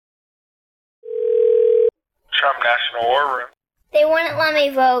Trump National War Room. They wouldn't let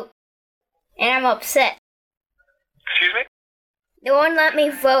me vote, and I'm upset. Excuse me? They won't let me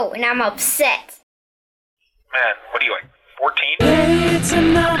vote, and I'm upset. Man, what are you, like, 14? Hey, it's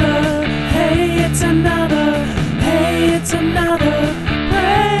another, hey, it's another, hey, it's another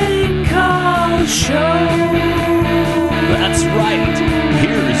prank call show. That's right.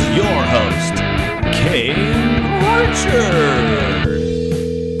 Here's your host, Kane Archer.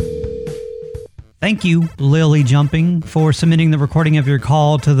 Thank you, Lily Jumping, for submitting the recording of your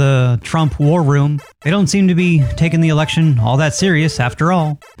call to the Trump War Room. They don't seem to be taking the election all that serious after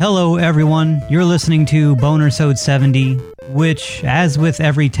all. Hello, everyone. You're listening to Bonersode 70, which, as with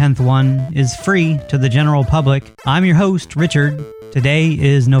every 10th one, is free to the general public. I'm your host, Richard. Today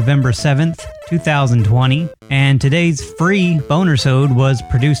is November 7th, 2020, and today's free Bonersode was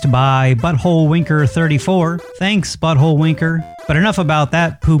produced by Butthole Winker 34. Thanks, Butthole Winker. But enough about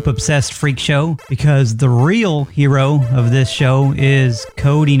that poop-obsessed freak show, because the real hero of this show is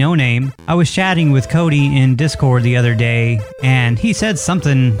Cody No Name. I was chatting with Cody in Discord the other day, and he said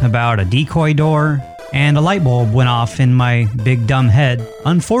something about a decoy door, and a light bulb went off in my big dumb head.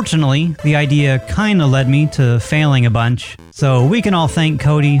 Unfortunately, the idea kinda led me to failing a bunch, so we can all thank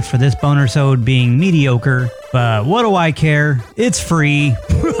Cody for this bonersode being mediocre, but what do I care? It's free.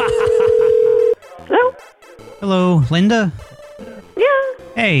 Hello? Hello, Linda? Yeah.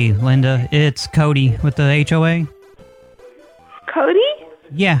 Hey, Linda, it's Cody with the HOA. Cody?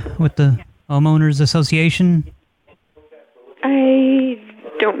 Yeah, with the Homeowners Association. I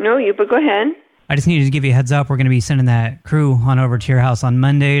don't know you, but go ahead. I just needed to give you a heads up. We're going to be sending that crew on over to your house on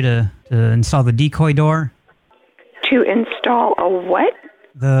Monday to install the decoy door. To install a what?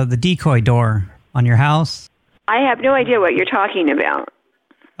 The decoy door on your house. I have no idea what you're talking about.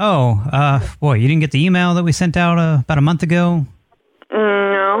 Oh, boy, you didn't get the email that we sent out about a month ago?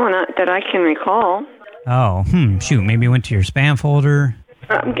 No, not that I can recall. Oh, shoot, maybe it went to your spam folder.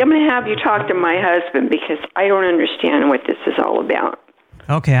 I'm going to have you talk to my husband because I don't understand what this is all about.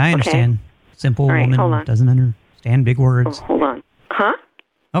 Okay, I understand. Okay. Simple right, woman doesn't understand big words. Oh, hold on. Huh?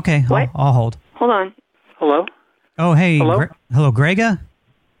 Okay, what? I'll hold. Hold on. Hello? Oh, hey. Hello? Hello, Grega?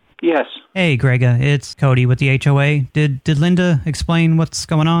 Yes. Hey, Grega, it's Cody with the HOA. Did Linda explain what's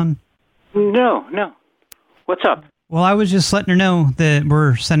going on? No. What's up? Well, I was just letting her know that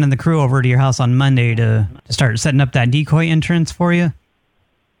we're sending the crew over to your house on Monday to start setting up that decoy entrance for you.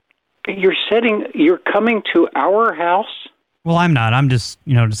 You're coming to our house? Well, I'm not. I'm just,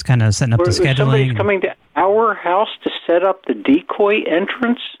 just kind of setting up the scheduling. Somebody's coming to our house to set up the decoy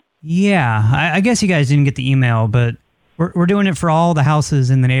entrance? Yeah, I guess you guys didn't get the email, but we're doing it for all the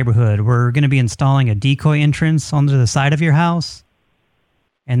houses in the neighborhood. We're going to be installing a decoy entrance onto the side of your house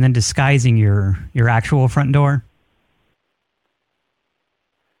and then disguising your actual front door.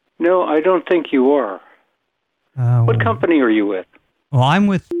 No, I don't think you are. What company are you with? Well, I'm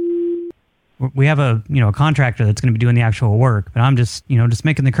with... We have a contractor that's going to be doing the actual work, but I'm just just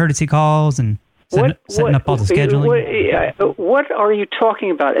making the courtesy calls and setting up all the scheduling. What are you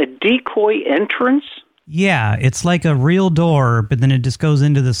talking about? A decoy entrance? Yeah, it's like a real door, but then it just goes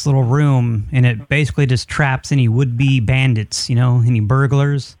into this little room, and it basically just traps any would-be bandits, any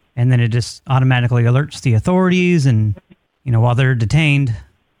burglars, and then it just automatically alerts the authorities, and while they're detained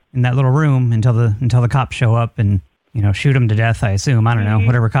in that little room until the cops show up and shoot them to death. I assume, I don't know,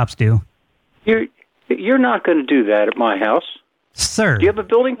 whatever cops do. You're not going to do that at my house, sir. Do you have a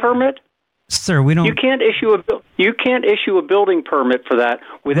building permit? Sir, we don't. You can't issue a building permit for that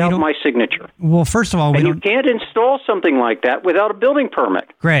without my signature. Well, first of all, you can't install something like that without a building permit.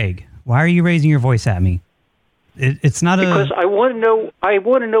 Greg, why are you raising your voice at me? It's not because I want to know. I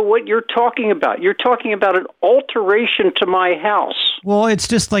want to know what you're talking about. You're talking about an alteration to my house. Well, it's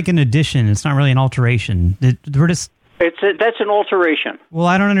just like an addition. It's not really an alteration. We're just. That's an alteration. Well,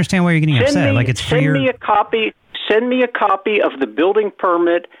 I don't understand why you're getting upset. Like it's Send me a copy of the building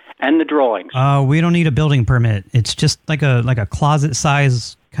permit and the drawings. We don't need a building permit. It's just like a closet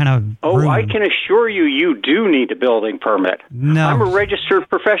size kind of room. I can assure you do need a building permit. No. I'm a registered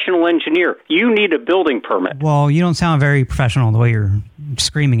professional engineer. You need a building permit. Well, you don't sound very professional the way you're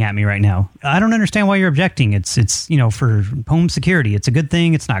screaming at me right now. I don't understand why you're objecting. It's for home security. It's a good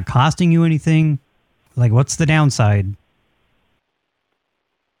thing. It's not costing you anything. Like, what's the downside?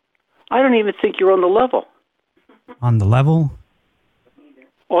 I don't even think you're on the level. On the level?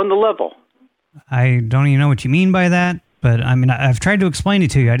 On the level. I don't even know what you mean by that, but I mean, I've tried to explain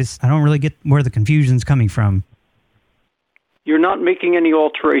it to you. I don't really get where the confusion's coming from. You're not making any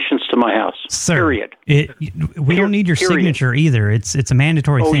alterations to my house. Sir, period. We don't need your signature either. It's a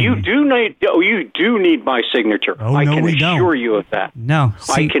mandatory thing. You do need my signature. Oh, I no, can we don't. assure you of that. No.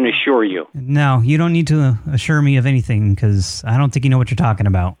 I can assure you. No, you don't need to assure me of anything because I don't think you know what you're talking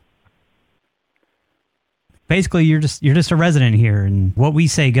about. Basically, you're just a resident here, and what we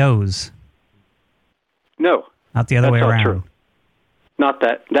say goes. No. Not the other way around. That's not true. Not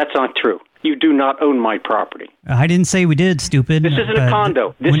that. That's not true. You do not own my property. I didn't say we did, stupid. This isn't a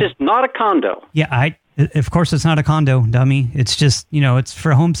condo. This is not a condo. Yeah, of course it's not a condo, dummy. It's just, it's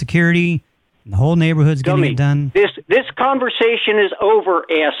for home security. The whole neighborhood's getting it done. This conversation is over,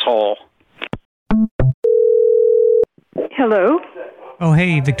 asshole. Hello? Oh,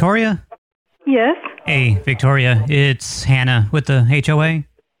 hey, Victoria? Yes? Hey, Victoria, it's Hannah with the HOA.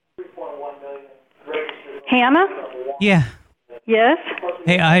 Hannah? Yeah. Yes?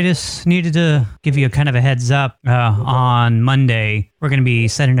 Hey, I just needed to give you a kind of a heads up. On Monday, we're going to be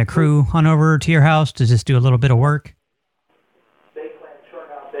sending a crew on over to your house to just do a little bit of work.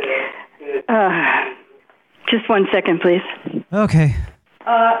 Just 1 second, please. Okay.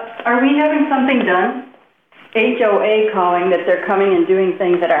 Are we having something done? HOA calling that they're coming and doing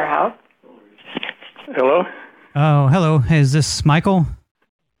things at our house. Hello? Oh, hello. Is this Michael?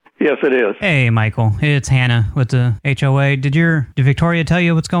 Yes, it is. Hey, Michael. It's Hannah with the HOA. Did Victoria tell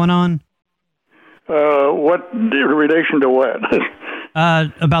you what's going on? What in relation to what?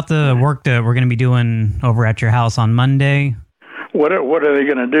 About the work that we're going to be doing over at your house on Monday. What are they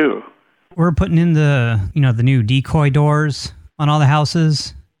going to do? We're putting in the new decoy doors on all the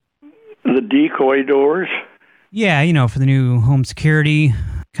houses. The decoy doors? Yeah, for the new home security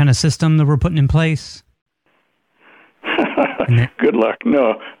kind of system that we're putting in place. Good luck.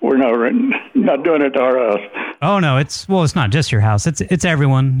 No, we're not doing it to our house. Oh no, it's not just your house. It's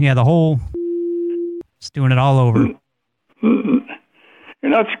everyone. Yeah, it's doing it all over. You're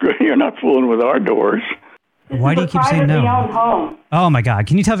not fooling with our doors. Why do you keep saying no? Home. Oh my God!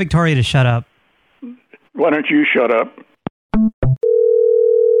 Can you tell Victoria to shut up? Why don't you shut up?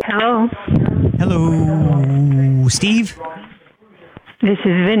 Hello. Hello, Steve. This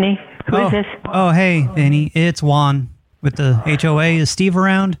is Vinny. Who is this? Oh, hey, Vinny. It's Juan with the HOA. Is Steve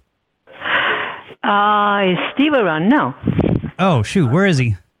around? Is Steve around? No. Oh, shoot. Where is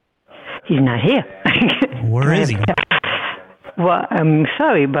he? He's not here. Where is he? Well, I'm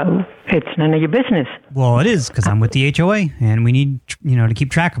sorry, but it's none of your business. Well, it is, because I'm with the HOA, and we need, to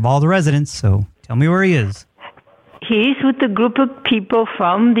keep track of all the residents, so tell me where he is. He's with a group of people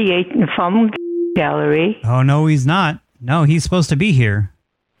from the gallery. Oh, no, he's not. No, he's supposed to be here.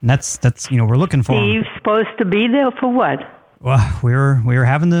 And that's we're looking for him. He's supposed to be there for what? Well, we were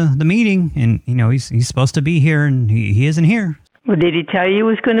having the meeting, and, he's supposed to be here, and he isn't here. Well, did he tell you he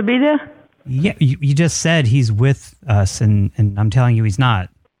was going to be there? Yeah, you just said he's with us, and I'm telling you he's not.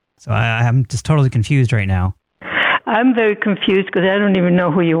 So I'm just totally confused right now. I'm very confused because I don't even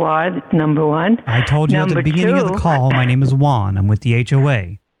know who you are, number one. I told you at the beginning of the call, my name is Juan. I'm with the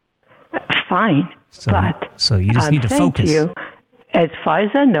HOA. Fine, so you just need to focus. To you, as far as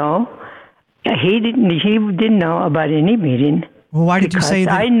I know, he didn't know about any meeting. Well, why did you say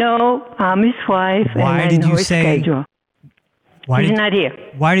that? I know I'm his wife, and I know his schedule. He's not here.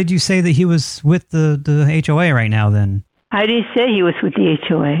 Why did you say that he was with the HOA right now, then? I didn't say he was with the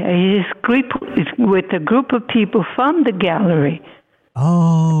HOA. He's with a group of people from the gallery.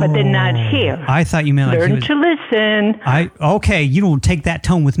 Oh. But they're not here. I thought you meant like Learn to listen. Okay, you don't take that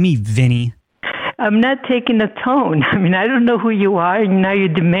tone with me, Vinny. I'm not taking a tone. I mean, I don't know who you are, and now you're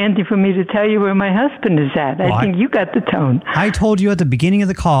demanding for me to tell you where my husband is at. Well, I think you got the tone. I told you at the beginning of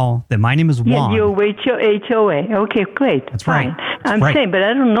the call that my name is Juan. Yeah, you're with your HOA. Okay, great. That's fine. Right. I'm saying, but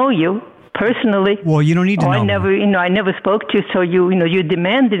I don't know you personally. Well, you don't need to know. I never spoke to you, so you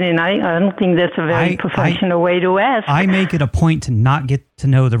demanded, and I don't think that's a very professional way to ask. I make it a point to not get to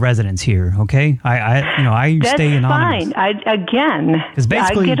know the residents here. Okay, I stay anonymous.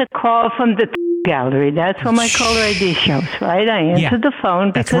 That's fine. I get a call from the gallery. That's what my caller ID shows, right? I answer the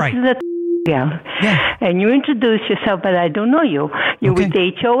phone because of the gallery. Yeah. And you introduce yourself, but I don't know you. You're with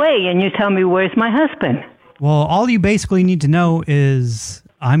the HOA, and you tell me, where's my husband? Well, all you basically need to know is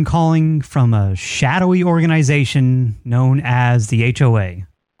I'm calling from a shadowy organization known as the HOA,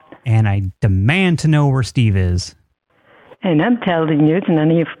 and I demand to know where Steve is. And I'm telling you, it's none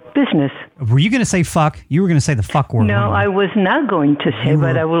of your business. Were you going to say fuck? You were going to say the fuck word. No, I was not going to say,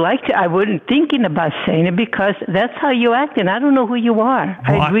 but I would like to. I wasn't thinking about saying it because that's how you act, and I don't know who you are.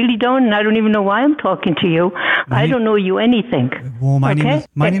 Well, I really don't, and I don't even know why I'm talking to you. I don't know you anything. Well, my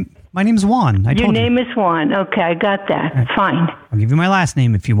name's Juan. Your name is Juan. Okay, I got that. Fine. I'll give you my last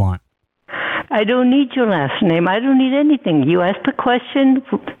name if you want. I don't need your last name. I don't need anything. You asked a question.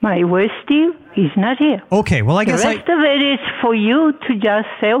 Where's Steve? He's not here. Okay, well, I guess the rest of it is for you to just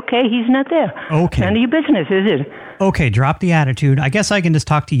say, okay, he's not there. Okay. None of your business, is it? Okay, drop the attitude. I guess I can just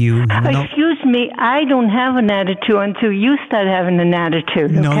talk to you. Excuse me, I don't have an attitude until you start having an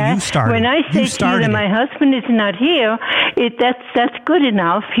attitude, okay? No, you started. When I say to you that my husband is not here, that's good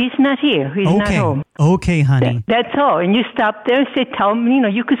enough. He's not here. He's not home. Okay, honey. That's all. And you stop there and say, tell me,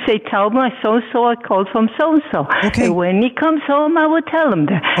 you could say, tell me so-and-so I called from so-and-so. Okay. And when he comes home, I will tell him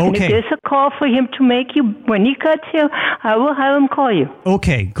that. Okay. And if there's a call for him to make you, when he gets here, I will have him call you.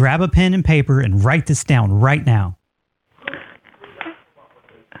 Okay, grab a pen and paper and write this down right now.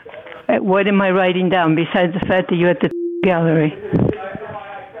 What am I writing down besides the fact that you're at the gallery?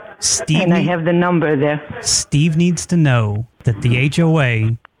 Steve and I have the number there. Steve needs to know that the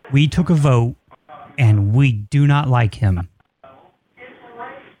HOA, we took a vote, and we do not like him.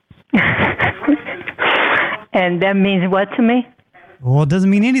 And that means what to me? Well, it doesn't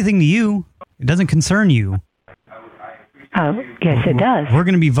mean anything to you. It doesn't concern you. Oh, yes, it does. We're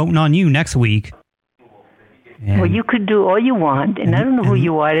going to be voting on you next week. Well, you could do all you want, and I don't know who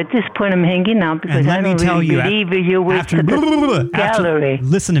you are. At this point, I'm hanging out because I don't really believe you with the gallery.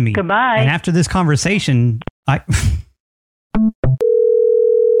 Listen to me. Goodbye. And after this conversation,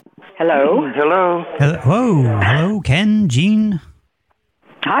 Hello? Hello? Hello, Ken, Jean?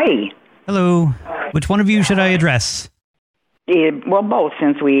 Hi. Hello. Which one of you should I address? Well, both,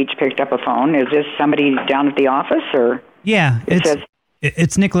 since we each picked up a phone. Is this somebody down at the office, or? Yeah,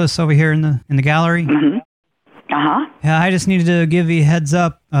 it's Nicholas over here in the gallery. Mm-hmm. Uh-huh. Yeah, I just needed to give you a heads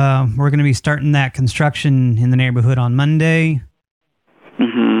up. We're going to be starting that construction in the neighborhood on Monday.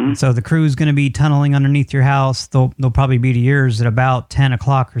 Mm-hmm. So the crew's going to be tunneling underneath your house. They'll probably be to yours at about 10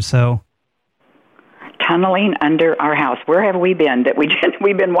 o'clock or so. Tunneling under our house. Where have we been?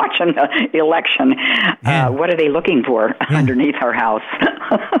 We've been watching the election. Yeah. What are they looking for underneath our house?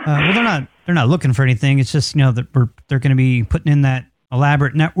 Well, they're not looking for anything. It's just, that they're going to be putting in that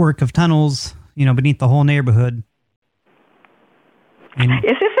elaborate network of tunnels, beneath the whole neighborhood. And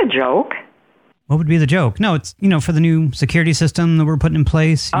is this a joke? What would be the joke? No, it's, for the new security system that we're putting in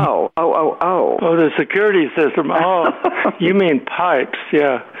place. Oh, the security system. Oh, you mean pipes,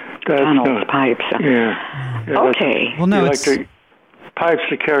 yeah. Tunnels, pipes. Yeah. Okay. Well, no, electric pipes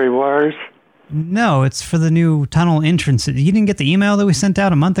to carry wires. No, it's for the new tunnel entrance. You didn't get the email that we sent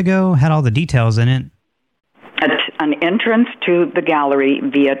out a month ago? Had all the details in it. An entrance to the gallery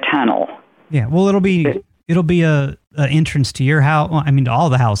via tunnel. Yeah, well, it'll be a entrance to your house. Well, I mean, to all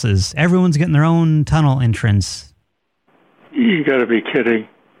the houses. Everyone's getting their own tunnel entrance. You got to be kidding.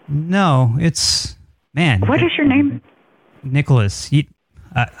 No, it's man. What is your name? Nicholas.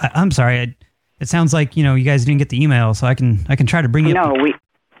 I'm sorry. It sounds like you guys didn't get the email, so I can try to bring you. No,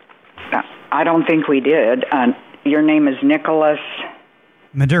 I don't think we did. Your name is Nicholas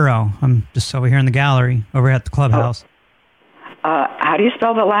Maduro. I'm just over here in the gallery, over at the clubhouse. How do you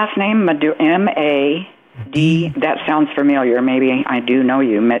spell the last name? M-A-D. That sounds familiar. Maybe I do know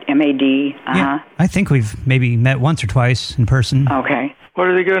you. M-A-D. Yeah, I think we've maybe met once or twice in person. Okay. What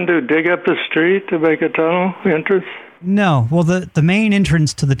are they going to do? Dig up the street to make a tunnel entrance? No. Well, the main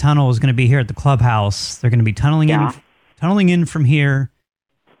entrance to the tunnel is going to be here at the clubhouse. They're going to be tunneling in from here,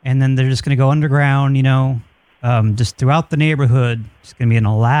 and then they're just going to go underground. Just throughout the neighborhood. It's going to be an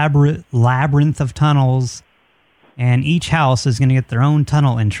elaborate labyrinth of tunnels. And each house is going to get their own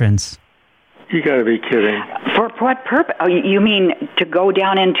tunnel entrance. You got to be kidding. For what purpose? Oh, you mean to go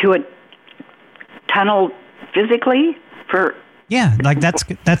down into a tunnel physically? Yeah, like that's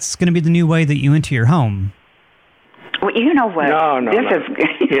going to be the new way that you enter your home. Well, you know what? No.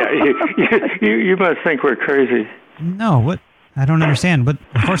 You must think we're crazy. No, what? I don't understand, but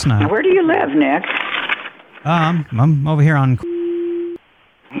of course not. Where do you live, Nick? I'm over here on...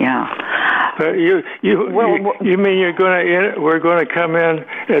 Yeah. You mean we're going to come in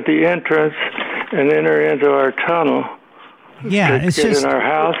at the entrance and enter into our tunnel? Yeah, to it's get just in our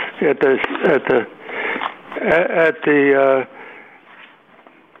house at the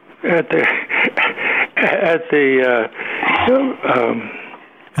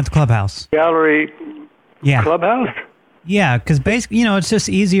clubhouse. Gallery. Yeah. Clubhouse. Yeah, because basically, it's just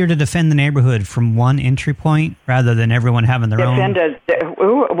easier to defend the neighborhood from one entry point rather than everyone having their own.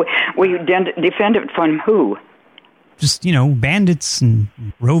 Will you defend it from who? Just, bandits and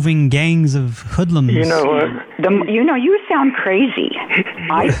roving gangs of hoodlums. You know what? You sound crazy.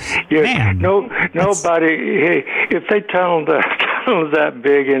 Nobody, if they tunneled that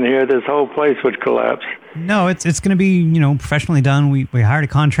big in here, this whole place would collapse. No, it's going to be, professionally done. We hired a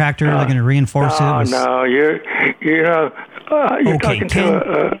contractor. They're going to reinforce it. No, You're Okay, talking Ken,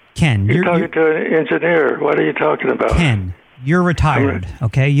 to Ken, you're talking to an engineer. What are you talking about? Ken, you're retired,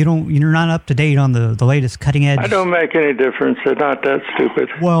 okay? You're not up to date on the latest cutting edge. I don't make any difference. They're not that stupid.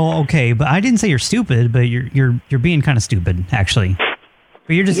 Well, okay, but I didn't say you're stupid, but you're being kind of stupid, actually.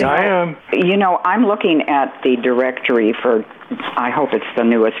 But you're just... Yeah, I am. You know, I'm looking at the directory for, I hope it's the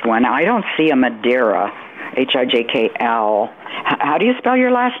newest one. I don't see a Madeira, Hijkl. How do you spell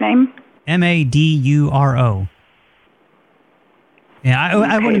your last name? Maduro. Yeah,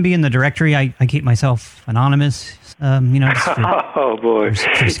 I wouldn't be in the directory. I keep myself anonymous, just for, oh, boy.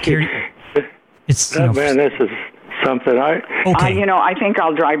 for security. It's, man, this is something. Okay. I think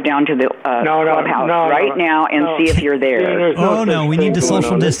I'll drive down to the clubhouse right now and see if you're there. Oh, no, we need to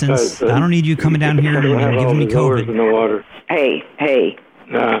social distance. I don't need you coming down here and giving me COVID. In the water. Hey.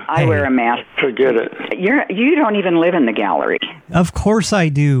 I wear a mask. Forget it. You don't even live in the gallery. Of course I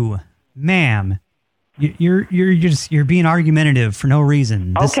do, ma'am. You're being argumentative for no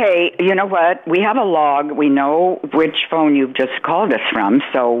reason. Okay, you know what? We have a log. We know which phone you've just called us from,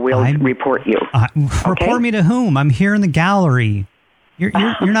 so we'll report you. Report me to whom? I'm here in the gallery. You're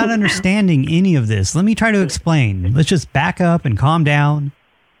not understanding any of this. Let me try to explain. Let's just back up and calm down.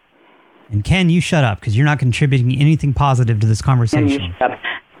 And Ken, you shut up, because you're not contributing anything positive to this conversation. And you shut up.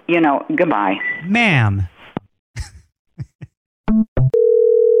 Goodbye. Ma'am.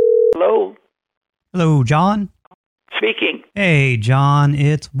 Hello? Hello, John? Speaking. Hey, John,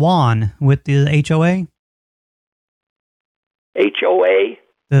 it's Juan with the HOA. HOA?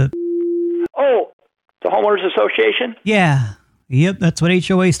 The Homeowners Association? Yeah. Yep, that's what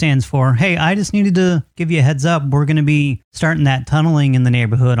HOA stands for. Hey, I just needed to give you a heads up. We're going to be starting that tunneling in the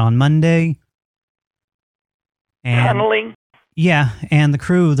neighborhood on Monday. And, tunneling? Yeah, and the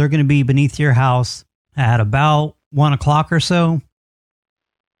crew, they're going to be beneath your house at about 1 o'clock or so.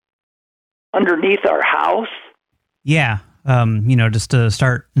 Underneath our house? Yeah, just to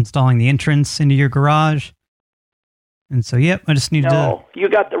start installing the entrance into your garage. And so, yep, I just needed to... No, you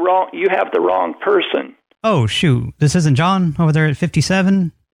have the wrong person. Oh, shoot. This isn't John over there at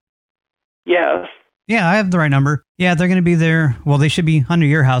 57? Yes. Yeah, I have the right number. Yeah, they're going to be there. Well, they should be under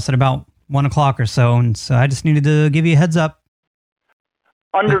your house at about 1 o'clock or so. And so I just needed to give you a heads up.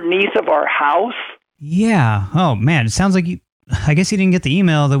 Underneath of our house? Yeah. Oh, man. It sounds like you... I guess you didn't get the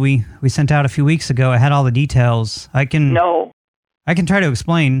email that we sent out a few weeks ago. I had all the details. No. I can try to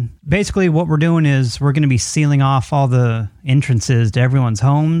explain. Basically, what we're doing is we're going to be sealing off all the entrances to everyone's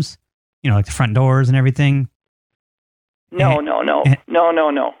homes. Like the front doors and everything. No,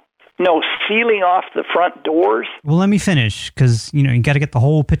 sealing off the front doors? Well, let me finish, because, you got to get the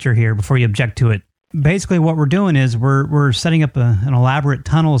whole picture here before you object to it. Basically, what we're doing is we're setting up an elaborate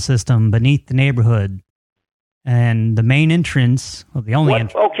tunnel system beneath the neighborhood. And the main entrance, well, the only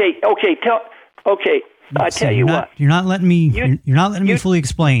entrance... Okay, I tell you what. You're not letting me fully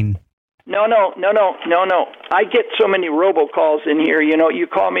explain. No. I get so many robocalls in here. You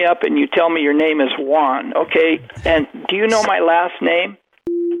call me up and you tell me your name is Juan, okay? And do you know my last name?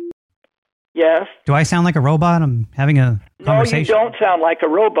 Yes. Do I sound like a robot? I'm having a conversation. No, you don't sound like a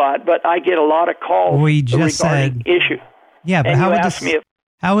robot, but I get a lot of calls regarding issues. Yeah, but how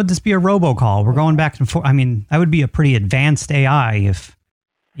would this be a robocall? We're going back and forth. I mean, I would be a pretty advanced AI if,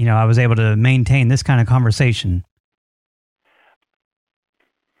 I was able to maintain this kind of conversation.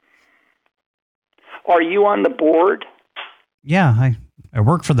 Are you on the board? Yeah, I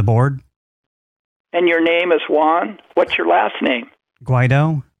work for the board. And your name is Juan? What's your last name?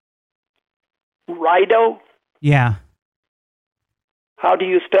 Guaido. Rido? Yeah. How do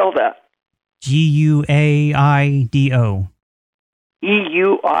you spell that? Guaido.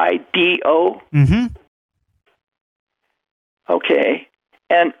 EUIDO? Mm-hmm. Okay.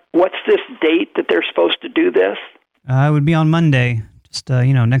 And what's this date that they're supposed to do this? It would be on Monday, just,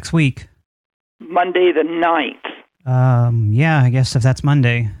 next week. Monday the 9th. Yeah, I guess if that's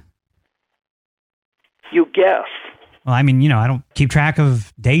Monday. You guess. Well, I mean, I don't keep track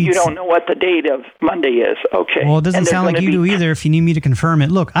of dates. You don't know what the date of Monday is. Okay. Well, it doesn't sound like you do either if you need me to confirm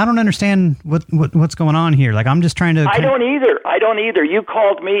it. Look, I don't understand what's going on here. Like, I'm just trying to... I don't either. You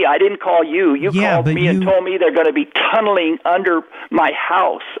called me. I didn't call you. You called me and told me they're going to be tunneling under my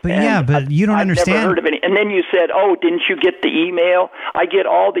house. But you don't understand. I've never heard of any. And then you said, didn't you get the email? I get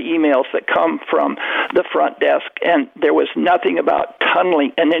all the emails that come from the front desk, and there was nothing about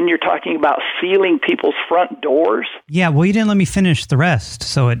tunneling. And then you're talking about sealing people's front doors? Yeah, well, you didn't let me finish the rest,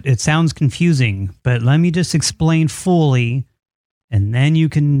 so it sounds confusing. But let me just explain fully, and then you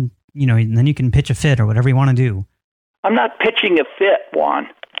can, pitch a fit or whatever you want to do. I'm not pitching a fit, Juan.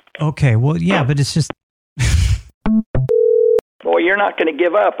 Okay, well, yeah, but it's just... Boy, you're not going to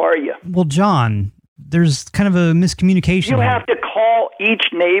give up, are you? Well, John, there's kind of a miscommunication. You have to call each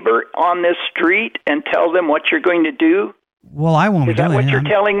neighbor on this street and tell them what you're going to do? Well, I won't be doing it. Is that what you're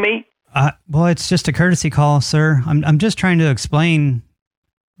telling me? Well, it's just a courtesy call, sir. I'm just trying to explain,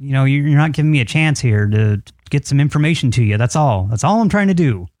 you know, you're not giving me a chance here to get some information to you. That's all. That's all I'm trying to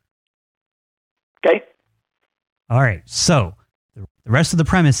do. Okay. All right. So the rest of the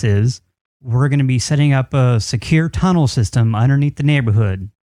premise is we're going to be setting up a secure tunnel system underneath the neighborhood,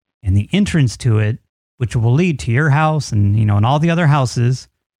 and the entrance to it, which will lead to your house and, you know, and all the other houses,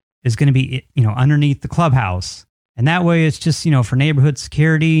 is going to be, you know, underneath the clubhouse. And that way it's just, you know, for neighborhood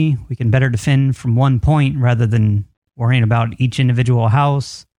security, we can better defend from one point rather than worrying about each individual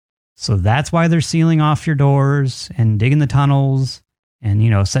house. So that's why they're sealing off your doors and digging the tunnels and,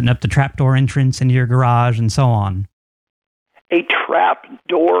 you know, setting up the trapdoor entrance into your garage and so on. A trap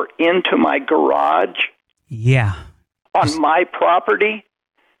door into my garage? Yeah. On my property?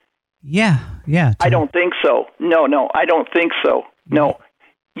 Yeah. I don't think so. No, I don't think so. No.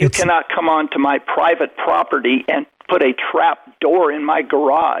 You cannot come onto my private property and put a trap door in my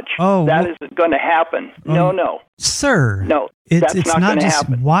garage. Oh, that isn't going to happen. No. Sir. No, it's that's not going to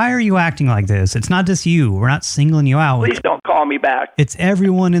happen. Why are you acting like this? It's not just you. We're not singling you out. Please don't call me back. It's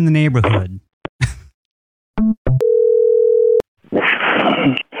everyone in the neighborhood.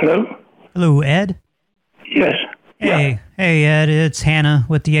 Hello? Hello, Ed? Yes. Hey, Ed, it's Hannah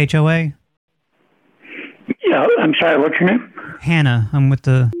with the HOA. Yeah, I'm sorry, what's your name? Hannah, I'm with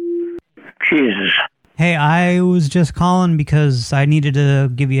the... Jesus. Hey, I was just calling because I needed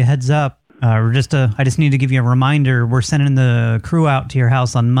to give you a heads up. I just need to give you a reminder. We're sending the crew out to your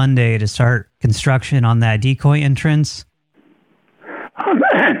house on Monday to start construction on that decoy entrance.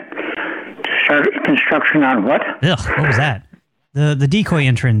 To start construction on what? Ugh, what was that? The decoy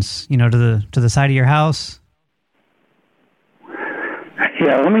entrance, you know, to the side of your house.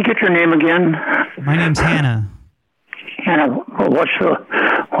 Yeah, let me get your name again. My name's Hannah. Hannah, what's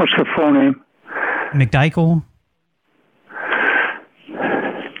the full name? McDykel.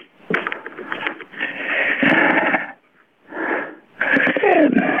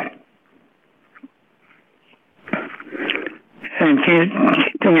 And can you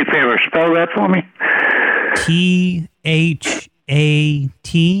do me a favor, spell that for me? THATFORME.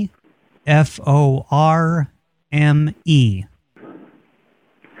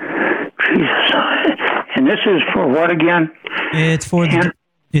 Jesus. And this is for what again? It's for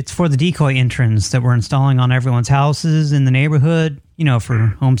the decoy entrance that we're installing on everyone's houses in the neighborhood, you know, for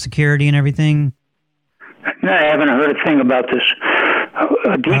home security and everything. No, I haven't heard a thing about this.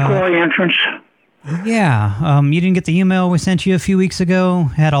 A decoy entrance? Yeah. You didn't get the email we sent you a few weeks ago?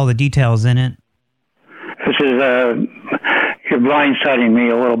 Had all the details in it. This is, you're blindsiding me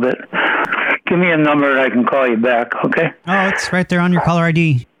a little bit. Give me a number and I can call you back, okay? Oh, it's right there on your caller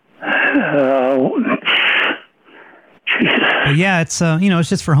ID. But yeah, it's you know, it's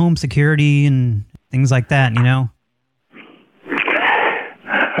just for home security and things like that, you know.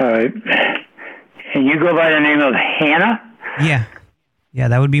 All right. And you go by the name of Hannah? Yeah,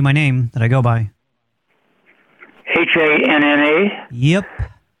 that would be my name that I go by. Hanna? Yep.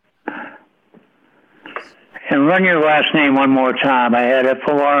 And run your last name one more time. I had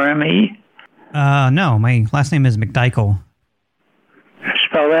FORME? No, my last name is McDykel.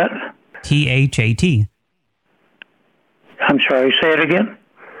 Spell that? THAT. I'm sorry, say it again?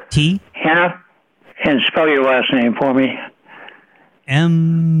 Hannah? And spell your last name for me.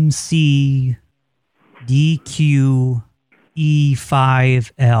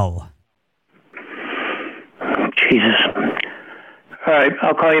 MCDQE5L. Jesus. All right,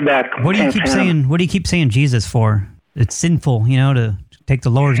 I'll call you back. What do you keep saying? What do you keep saying Jesus for? It's sinful, you know, to take the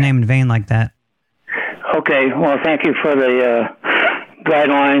Lord's name in vain like that. Okay, well, thank you for the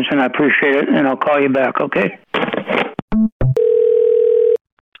guidelines, and I appreciate it, and I'll call you back, okay?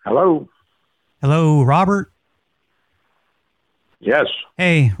 Hello? Hello, Robert? Yes.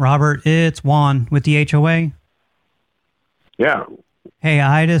 Hey, Robert, it's Juan with the HOA. Yeah. Hey,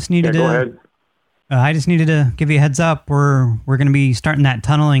 I just needed go ahead. I just needed to give you a heads up. We're going to be starting that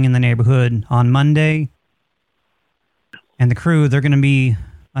tunneling in the neighborhood on Monday. And the crew, they're going to be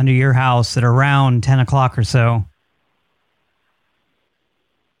under your house at around 10 o'clock or so.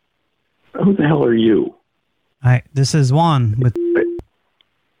 Who the hell are you? This is Juan with...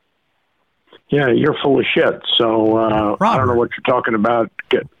 Yeah, you're full of shit. So I don't know what you're talking about.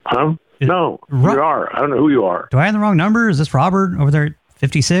 No, you are. I don't know who you are. Do I have the wrong number? Is this Robert over there at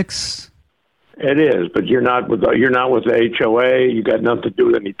 56? It is, but you're not with the HOA. You got nothing to do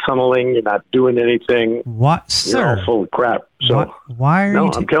with any tunneling. You're not doing anything. What, sir? You're all full of crap. So why are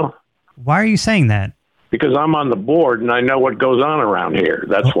you? I'm telling. Why are you saying that? because I'm on the board and I know what goes on around here.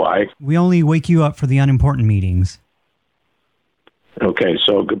 That's why. We only wake you up for the unimportant meetings. Okay,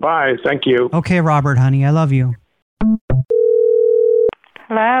 so goodbye. Thank you. Okay, Robert, honey, I love you.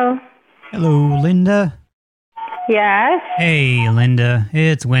 Hello? Hello, Linda? Yes? Hey, Linda.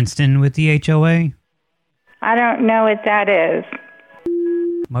 It's Winston with the HOA. I don't know what that is.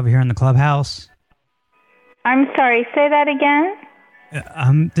 I'm over here in the clubhouse. I'm sorry, say that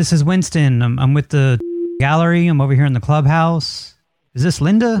again? This is Winston. I'm with the gallery. I'm over here in the clubhouse. Is this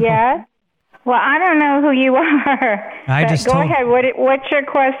Linda? Yes. Well, I don't know who you are. Go ahead. What's your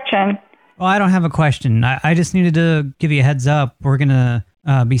question? Well, I don't have a question. I just needed to give you a heads up. We're going to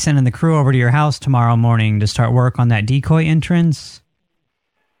be sending the crew over to your house tomorrow morning to start work on that decoy entrance.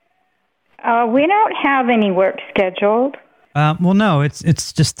 We don't have any work scheduled. Well, no,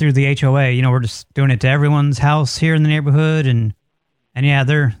 it's just through the HOA. You know, we're just doing it to everyone's house here in the neighborhood, and yeah,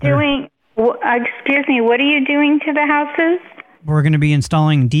 they're doing. Excuse me, what are you doing to the houses? We're going to be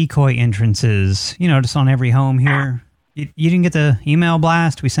installing decoy entrances. You know, just on every home here. You didn't get the email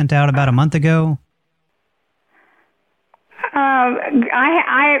blast we sent out about a month ago?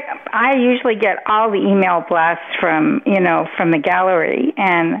 I usually get all the email blasts from the gallery,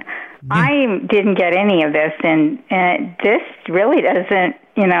 and I didn't get any of this, and this really doesn't,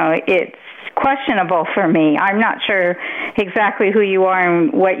 it's questionable for me. I'm not sure exactly who you are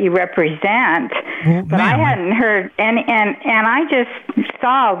and what you represent, but I hadn't heard, and I just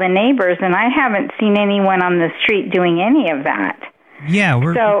saw the neighbors, and I haven't seen anyone on the street doing any of that. Yeah,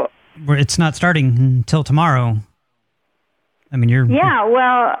 it's not starting until tomorrow. I mean, you're... Yeah,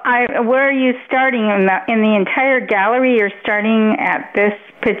 well, where are you starting? In the entire gallery, you're starting at this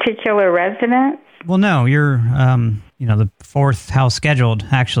particular residence? Well, no, you're, the fourth house scheduled,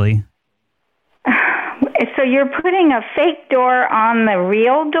 actually. So you're putting a fake door on the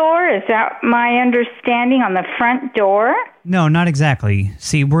real door? Is that my understanding, on the front door? No, not exactly.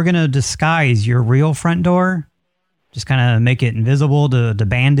 See, we're going to disguise your real front door. Just kind of make it invisible to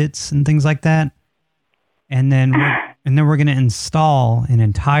bandits and things like that. And then we're going to install an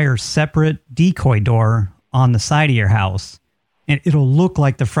entire separate decoy door on the side of your house. And it'll look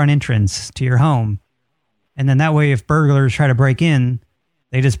like the front entrance to your home. And then that way, if burglars try to break in,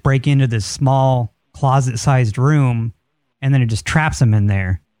 they just break into this small closet-sized room, and then it just traps them in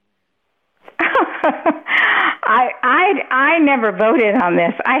there. I never voted on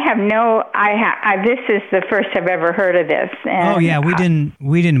this. This is the first I've ever heard of this. And, oh yeah,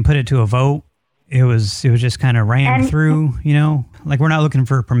 we didn't put it to a vote. It was just kind of ran through, like we're not looking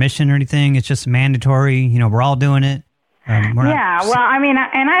for permission or anything. It's just mandatory. We're all doing it. Well, I mean,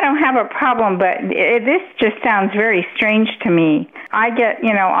 and I don't have a problem, but this just sounds very strange to me. I get,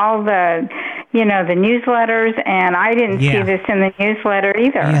 all the, the newsletters, and I didn't see this in the newsletter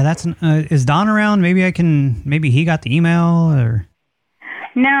either. Yeah, that's, is Don around? Maybe he got the email, or...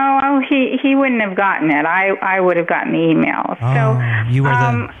 No, he wouldn't have gotten it. I would have gotten the email. Oh, so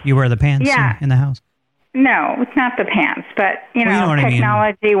you wear the pants in the house? No, it's not the pants, but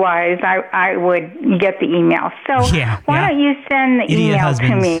technology-wise, I would get the email. So why don't you send the email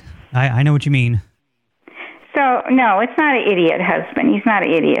to me? I know what you mean. So no, it's not an idiot husband. He's not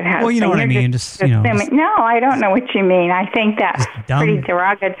an idiot husband. Well, you know what I mean. No, I don't know what you mean. I think that's pretty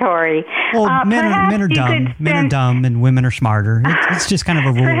derogatory. Well, men are dumb. Men are dumb, and women are smarter. It's just kind of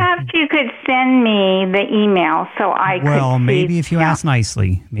a rule. Perhaps you could send me the email so I could. Well, maybe if you ask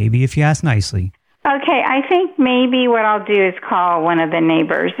nicely. Okay, I think maybe what I'll do is call one of the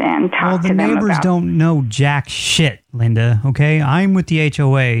neighbors and talk to them about... Well, the neighbors don't know jack shit, Linda, okay? I'm with the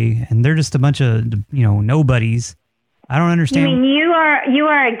HOA, and they're just a bunch of, nobodies. I don't understand... You mean you are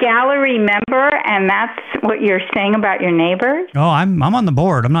a gallery member, and that's what you're saying about your neighbors? Oh, I'm on the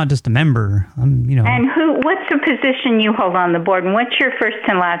board. I'm not just a member. And what's the position you hold on the board, and what's your first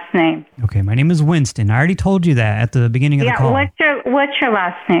and last name? Okay, my name is Winston. I already told you that at the beginning of the call. What's your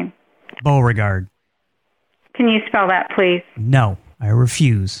last name? Beauregard. Can you spell that, please? No, I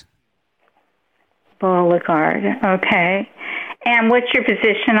refuse. Beauregard, okay. And what's your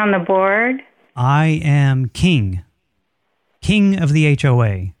position on the board? I am king. King of the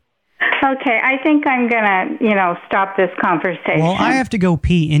HOA. Okay, I think I'm going to, stop this conversation. Well, I have to go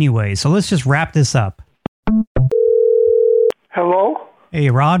pee anyway, so let's just wrap this up. Hello? Hey,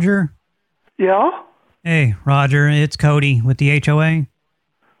 Roger? Yeah? Hey, Roger, it's Cody with the HOA.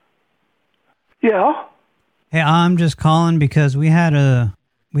 Yeah? Hey, I'm just calling because we had a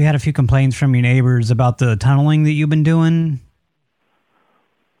few complaints from your neighbors about the tunneling that you've been doing.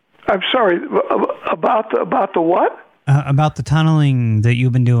 I'm sorry, about the what? About the tunneling that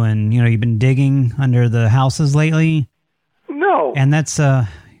you've been doing. You've been digging under the houses lately. No. And that's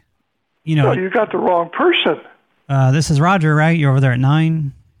you know... No, you got the wrong person. This is Roger, right? You're over there at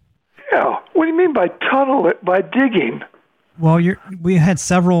 9? Yeah. What do you mean by tunnel it, by digging? Well, we had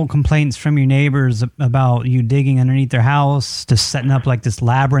several complaints from your neighbors about you digging underneath their house, just setting up like this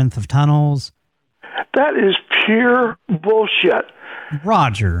labyrinth of tunnels. That is pure bullshit.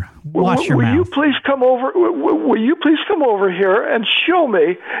 Roger, watch your mouth. Will you please come over? Will you please come over here and show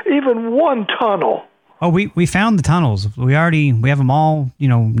me even one tunnel? Oh, we found the tunnels. We have them all. You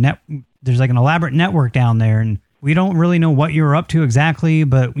know, there's like an elaborate network down there, and we don't really know what you're up to exactly.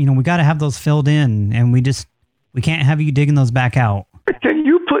 But you know, we got to have those filled in, and we can't have you digging those back out. Can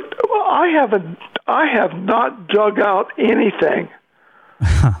you put? I have not dug out anything.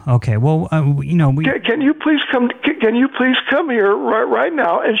 Okay, well, you know, Can you please come? Can you please come here right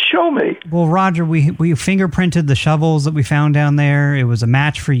now and show me? Well, Roger, we fingerprinted the shovels that we found down there. It was a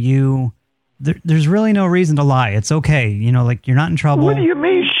match for you. There's really no reason to lie. It's okay. You know, like, you're not in trouble. What do you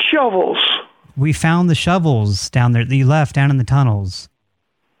mean shovels? We found the shovels down there that you left down in the tunnels.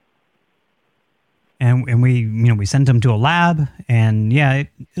 And we sent them to a lab, and yeah,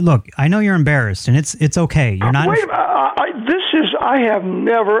 look, I know you're embarrassed, and it's okay. You're not. Wait, I have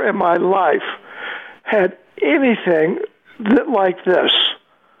never in my life had anything like this.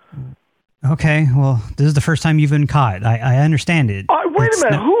 Okay, well, this is the first time you've been caught. I understand it. Wait a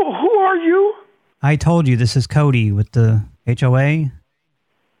minute, who are you? I told you, this is Cody with the HOA.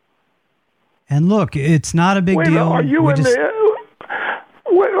 And look, it's not a big deal. Wait, are you in there?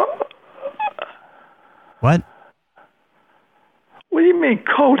 What? What do you mean,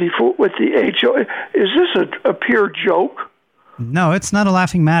 Cody, with the HOA? Is this a pure joke? No, it's not a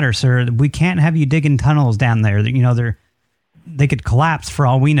laughing matter, sir. We can't have you digging tunnels down there. You know, they could collapse for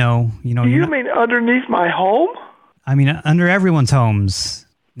all we know. You know. Do you mean underneath my home? I mean, under everyone's homes.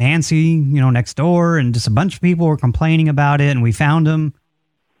 Nancy, you know, next door, and just a bunch of people were complaining about it, and we found them,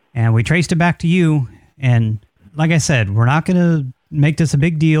 and we traced it back to you. And like I said, we're not going to make this a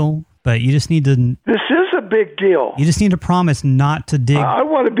big deal, but you just need to... This is a big deal. You just need to promise not to dig... I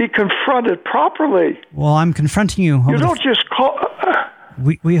want to be confronted properly. Well, I'm confronting you. You don't just call...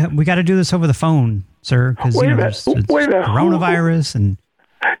 We got to do this over the phone, sir, because you know, there's coronavirus and...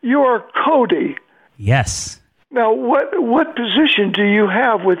 You are Cody. Yes. Now, what position do you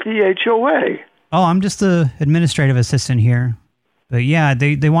have with the HOA? Oh, I'm just the administrative assistant here. But yeah,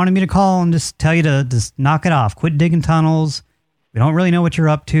 they wanted me to call and just tell you to just knock it off. Quit digging tunnels. We don't really know what you're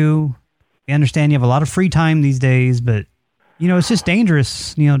up to. We understand you have a lot of free time these days, but, you know, it's just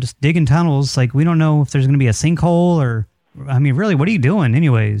dangerous, you know, just digging tunnels. Like, we don't know if there's going to be a sinkhole or... I mean, really, what are you doing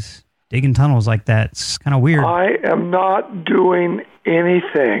anyways? Digging tunnels like that. It's kind of weird. I am not doing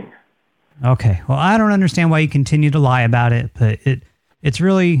anything. Okay. Well, I don't understand why you continue to lie about it, but it's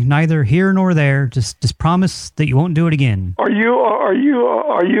really neither here nor there. Just promise that you won't do it again. Are you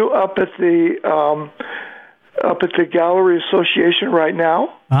up at the Gallery Association right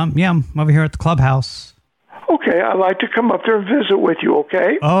now? Yeah, I'm over here at the clubhouse. Okay, I'd like to come up there and visit with you,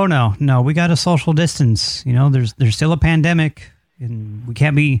 okay? Oh, no, we got a social distance. You know, there's still a pandemic, and we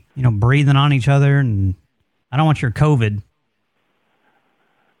can't be, you know, breathing on each other, and I don't want your COVID.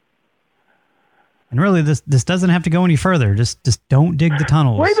 And really, this doesn't have to go any further. Just don't dig the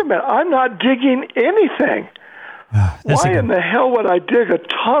tunnels. Wait a minute, I'm not digging anything. Why in the hell would I dig a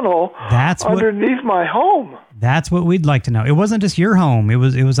tunnel underneath my home? That's what we'd like to know. It wasn't just your home. It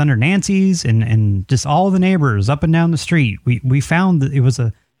was under Nancy's and just all the neighbors up and down the street. We found that it was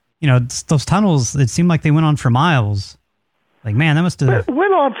those tunnels, it seemed like they went on for miles. Like, man, that must have... It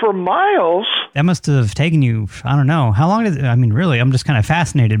went on for miles? That must have taken you, I don't know. How long did it... I mean, really, I'm just kind of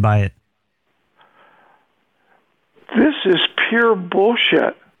fascinated by it. This is pure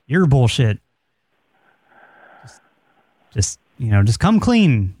bullshit. You're bullshit. Just come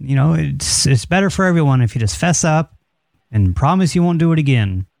clean. You know, it's better for everyone if you just fess up and promise you won't do it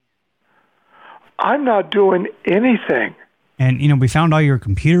again. I'm not doing anything. And, you know, we found all your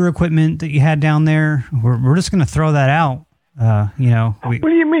computer equipment that you had down there. We're just going to throw that out. What do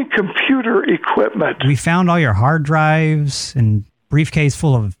you mean computer equipment? We found all your hard drives and briefcase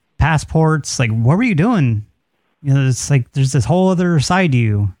full of passports. Like, what were you doing? You know, it's like there's this whole other side to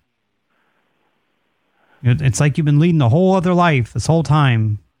you. It's like you've been leading a whole other life this whole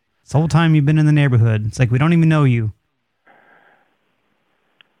time. This whole time you've been in the neighborhood. It's like we don't even know you.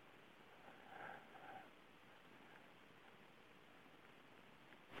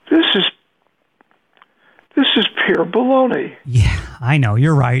 This is pure baloney. Yeah, I know.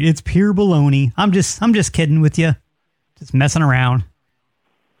 You're right. It's pure baloney. I'm just kidding with you. Just messing around.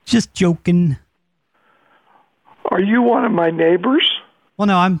 Just joking. Are you one of my neighbors? Well,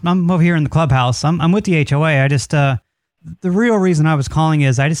 no, I'm over here in the clubhouse. I'm with the HOA. I just, The real reason I was calling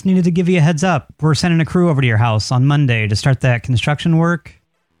is I just needed to give you a heads up. We're sending a crew over to your house on Monday to start that construction work,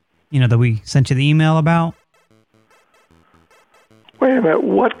 that we sent you the email about. Wait a minute,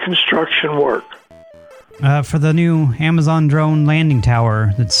 what construction work? For the new Amazon drone landing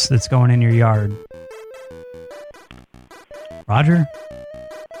tower that's going in your yard. Roger?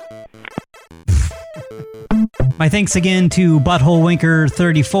 My thanks again to Butthole Winker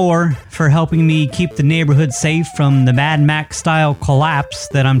 34 for helping me keep the neighborhood safe from the Mad Max-style collapse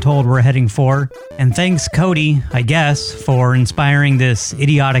that I'm told we're heading for. And thanks, Cody, I guess, for inspiring this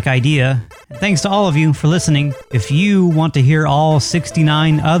idiotic idea. And thanks to all of you for listening. If you want to hear all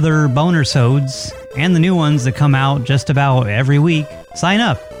 69 other Bonersodes, and the new ones that come out just about every week, sign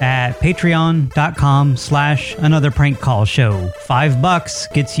up at patreon.com/anotherprankcallshow. $5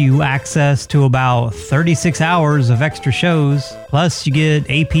 gets you access to about 36 hours of extra shows. Plus, you get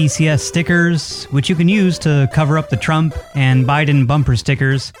APCS stickers, which you can use to cover up the Trump and Biden bumper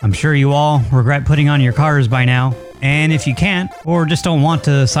stickers I'm sure you all regret putting on your cars by now. And if you can't, or just don't want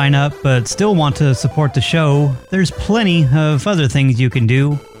to sign up but still want to support the show, there's plenty of other things you can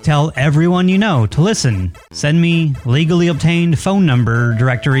do. Tell everyone you know to listen. Send me legally obtained phone number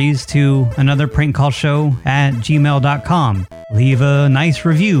directories to anotherprankcallshow@gmail.com. Leave a nice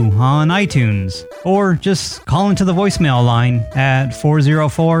review on iTunes. Or just call into the voicemail line at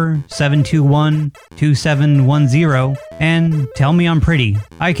 404-721-2710 and tell me I'm pretty.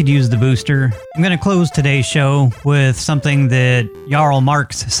 I could use the booster. I'm going to close today's show with something that Jarl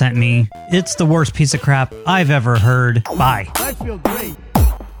Marx sent me. It's the worst piece of crap I've ever heard. Bye. I feel great.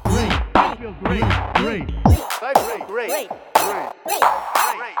 Great. I feel great. Great. I feel great.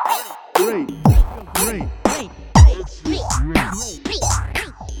 Great. Great.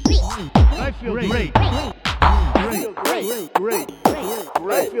 I feel great. Great.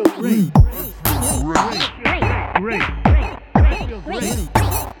 I feel great. Great. I feel great.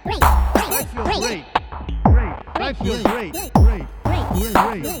 I feel great. I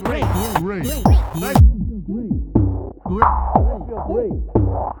feel great. Great.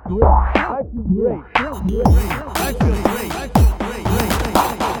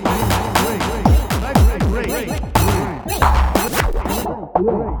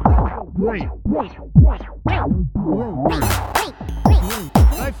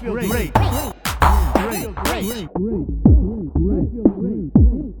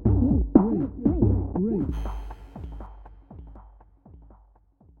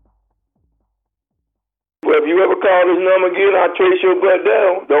 Well, if you ever call this number again, I'll trace your butt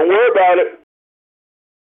down. Don't worry about it.